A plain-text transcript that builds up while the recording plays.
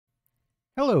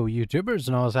Hello, YouTubers,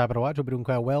 and all that's happened to watch. Hope you're doing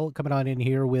quite well. Coming on in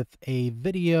here with a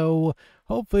video.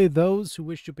 Hopefully, those who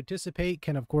wish to participate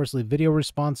can, of course, leave video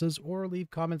responses or leave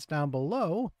comments down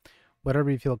below, whatever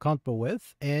you feel comfortable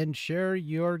with, and share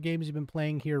your games you've been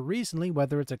playing here recently,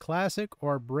 whether it's a classic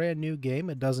or a brand new game.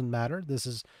 It doesn't matter.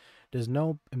 There's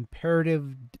no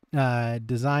imperative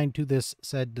design to this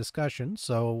said discussion,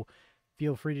 so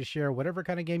feel free to share whatever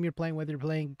kind of game you're playing, whether you're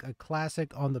playing a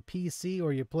classic on the PC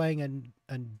or you're playing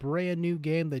a brand new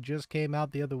game that just came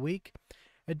out the other week.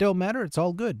 It don't matter. It's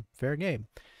all good. Fair game.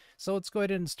 So let's go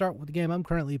ahead and start with the game I'm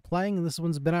currently playing. And this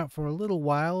one's been out for a little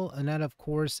while, and that, of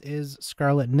course, is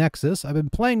Scarlet Nexus. I've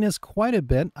been playing this quite a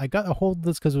bit. I got a hold of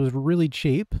this because it was really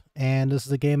cheap, and this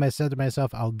is a game I said to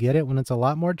myself, I'll get it when it's a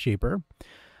lot more cheaper.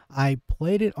 I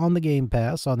played it on the Game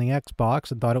Pass on the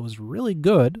Xbox and thought it was really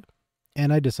good,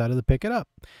 and I decided to pick it up.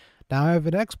 Now I have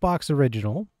an Xbox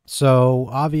original, so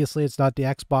obviously it's not the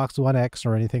Xbox One X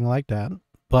or anything like that.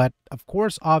 But of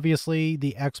course, obviously,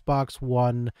 the Xbox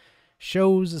One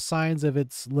shows signs of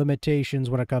its limitations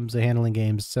when it comes to handling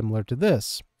games similar to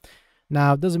this.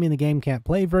 Now, it doesn't mean the game can't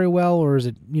play very well, or is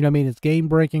it, it's game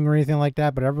breaking or anything like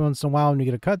that, but every once in a while when you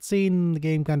get a cutscene, the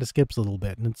game kind of skips a little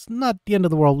bit. And it's not the end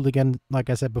of the world, again, like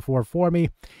I said before, for me.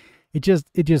 It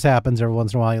just happens every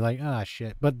once in a while. You're like, ah,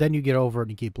 shit. But then you get over it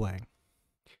and you keep playing.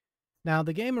 Now,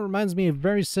 the game reminds me of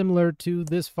very similar to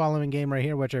this following game right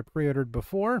here, which I pre-ordered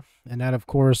before. And that, of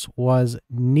course, was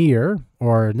Nier,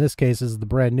 or in this case is the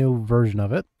brand new version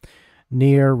of it,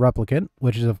 Nier Replicant,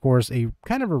 which is, of course, a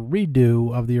kind of a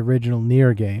redo of the original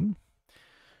Nier game.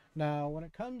 Now, when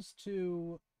it comes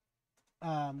to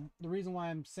the reason why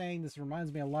I'm saying this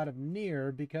reminds me a lot of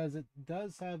Nier, because it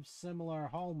does have similar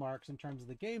hallmarks in terms of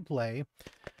the gameplay.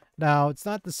 Now, it's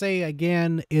not to say,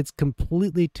 again, it's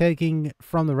completely taking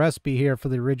from the recipe here for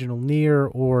the original Nier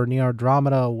or Nier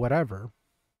Andromeda or whatever.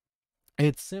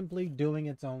 It's simply doing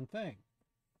its own thing.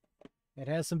 It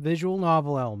has some visual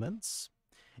novel elements.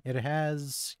 It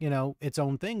has, its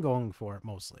own thing going for it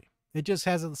mostly. It just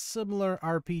has a similar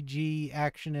RPG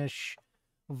action-ish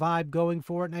vibe going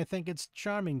for it, and I think it's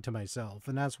charming to myself,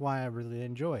 and that's why I really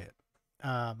enjoy it.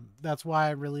 That's why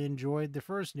I really enjoyed the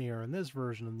first Nier and this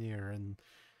version of Nier, and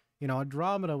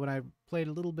Andromeda. When I played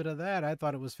a little bit of that, I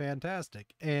thought it was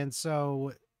fantastic, and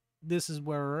so this is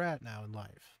where we're at now in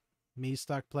life. Me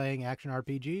stuck playing action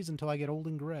RPGs until I get old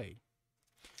and gray.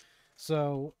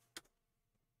 So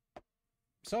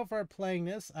far playing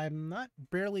this, I'm not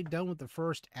barely done with the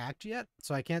first act yet,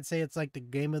 so I can't say it's like the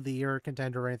game of the year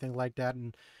contender or anything like that,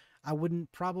 and I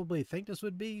wouldn't probably think this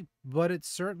would be, but it's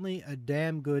certainly a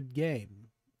damn good game.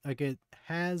 Like, it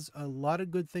has a lot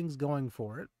of good things going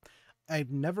for it.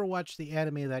 I've never watched the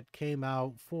anime that came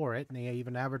out for it, and they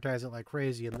even advertise it like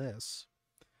crazy in this.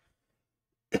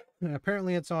 And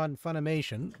apparently it's on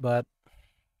Funimation, but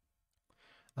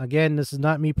again, this is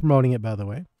not me promoting it, by the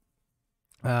way.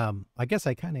 I guess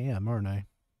I kind of am, aren't I?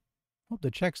 Hope the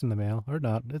check's in the mail, or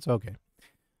not. It's okay.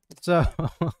 So,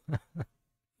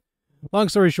 long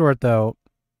story short, though,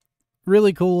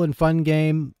 really cool and fun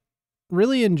game.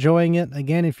 Really enjoying it.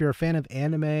 Again, if you're a fan of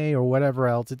anime or whatever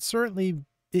else, it certainly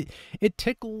it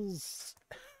tickles.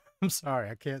 I'm sorry,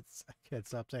 I can't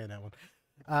stop saying that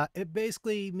one. It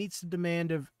basically meets the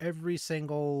demand of every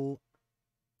single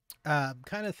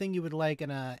kind of thing you would like in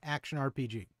an action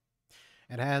RPG.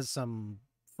 It has some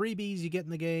freebies you get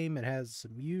in the game. It has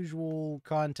some usual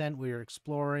content where you're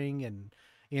exploring, and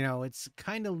it's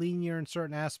kind of linear in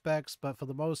certain aspects, but for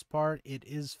the most part, it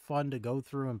is fun to go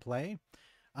through and play.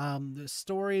 The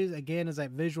story, again, is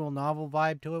that visual novel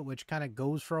vibe to it, which kind of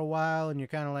goes for a while, and you're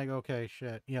kind of like, okay,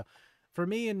 shit. For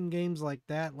me, in games like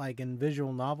that, like in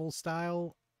visual novel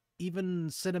style, even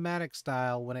cinematic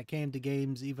style, when it came to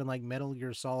games, even like Metal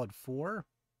Gear Solid 4,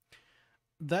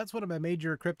 that's one of my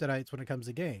major kryptonites when it comes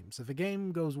to games. If a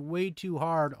game goes way too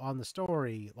hard on the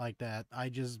story like that,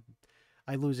 I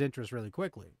lose interest really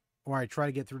quickly, or I try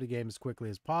to get through the game as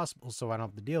quickly as possible so I don't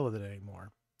have to deal with it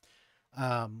anymore.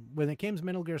 When it came to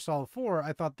Metal Gear Solid 4,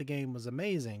 I thought the game was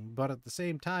amazing, but at the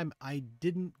same time, I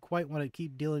didn't quite want to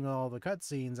keep dealing with all the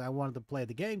cutscenes. I wanted to play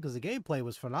the game because the gameplay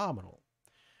was phenomenal.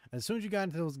 As soon as you got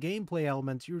into those gameplay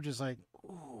elements, you were just like,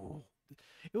 ooh.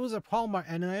 It was a Hallmark,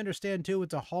 and I understand too,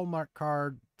 it's a Hallmark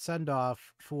card send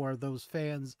off for those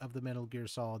fans of the Metal Gear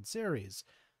Solid series.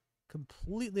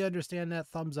 Completely understand that,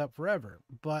 thumbs up forever.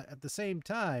 But at the same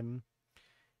time,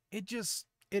 it just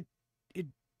it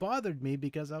bothered me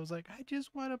because I was like, I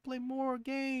just want to play more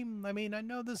game. I mean, I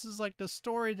know this is like the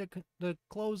story to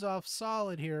close off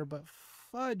Solid here, but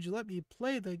fudge, let me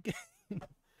play the game.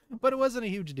 But it wasn't a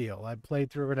huge deal. I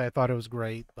played through it. I thought it was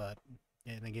great, but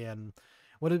and again,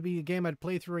 Would it be a game I'd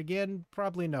play through again?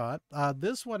 Probably not.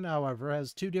 This one, however,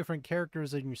 has 2 different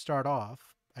characters that you start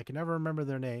off. I can never remember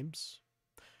their names.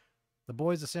 The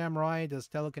boy's a samurai, does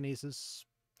telekinesis.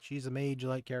 She's a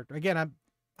mage-like character. Again,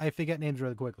 I forget names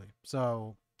really quickly.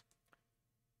 So,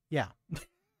 yeah.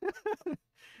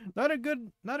 Not a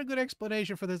good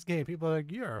explanation for this game. People are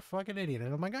like, you're a fucking idiot.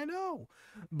 And I'm like, I know.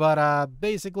 But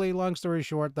basically, long story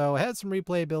short, though, it has some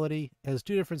replayability. It has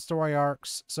 2 different story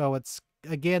arcs. So it's,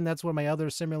 again, that's where my other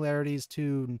similarities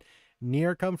to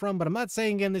Nier come from. But I'm not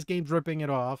saying, again, this game's ripping it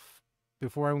off.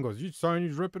 Before everyone goes, you saying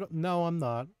he's ripping it off? No, I'm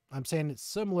not. I'm saying it's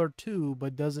similar to,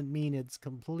 but doesn't mean it's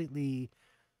completely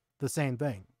the same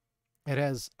thing. It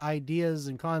has ideas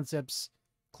and concepts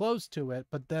close to it,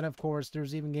 but then of course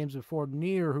there's even games before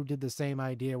Nier who did the same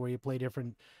idea where you play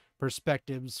different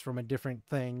perspectives from a different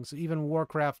thing. So even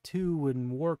Warcraft 2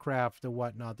 and Warcraft and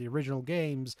whatnot, the original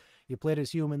games, you played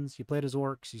as humans, you played as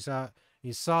orcs,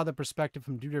 you saw the perspective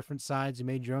from 2 different sides, you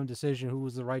made your own decision who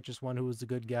was the righteous one, who was the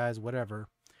good guys, whatever.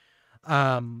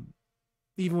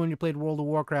 Even when you played World of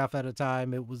Warcraft at a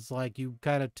time, it was like you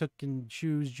kind of took and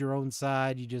chose your own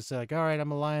side. You just like, all right,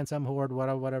 I'm Alliance, I'm Horde,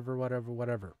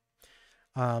 whatever.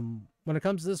 When it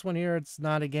comes to this one here, it's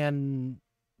not, again,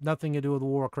 nothing to do with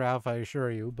Warcraft, I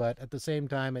assure you, but at the same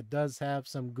time, it does have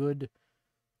some good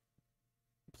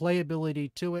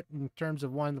playability to it in terms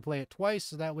of wanting to play it twice,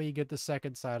 so that way you get the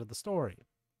second side of the story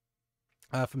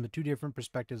from the 2 different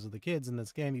perspectives of the kids in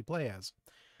this game you play as.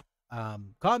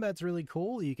 Combat's really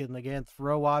cool. You can, again,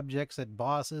 throw objects at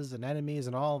bosses and enemies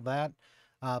and all of that.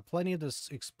 Plenty to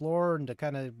explore and to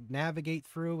kind of navigate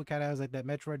through. It kind of has like that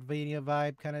Metroidvania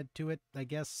vibe kind of to it, I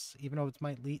guess, even though it's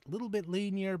little bit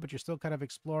linear, but you're still kind of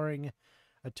exploring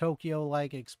a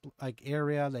Tokyo-like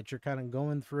area that you're kind of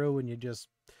going through, and you're just,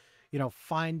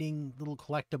 finding little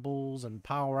collectibles and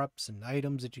power-ups and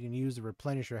items that you can use to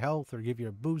replenish your health or give you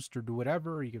a boost or do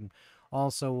whatever. You can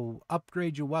also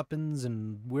upgrade your weapons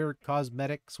and weird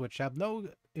cosmetics, which have no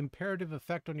imperative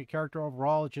effect on your character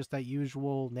overall. It's just that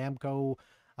usual Namco,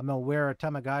 I'm going to wear a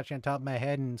Tamagotchi on top of my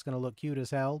head and it's going to look cute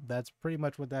as hell. That's pretty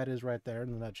much what that is right there in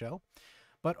a nutshell.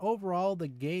 But overall, the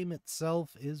game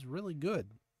itself is really good.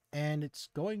 And it's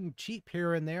going cheap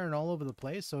here and there and all over the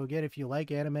place. So again, if you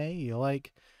like anime, you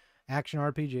like action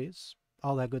RPGs,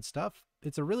 all that good stuff,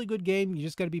 it's a really good game. You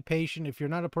just got to be patient. If you're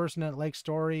not a person that likes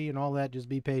story and all that, just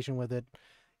be patient with it.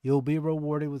 You'll be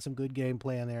rewarded with some good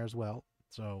gameplay in there as well.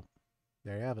 So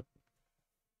there you have it.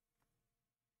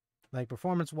 Like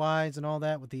performance-wise and all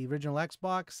that with the original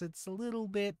Xbox, it's a little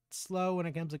bit slow when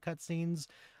it comes to cutscenes.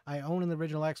 I own an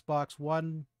original Xbox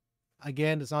One.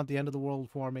 Again, it's not the end of the world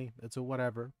for me. It's a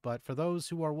whatever. But for those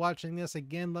who are watching this,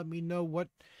 again, let me know what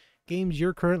games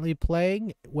you're currently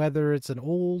playing, whether it's an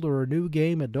old or a new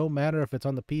game. It don't matter if it's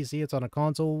on the PC, it's on a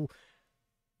console.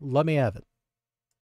 Let me have it.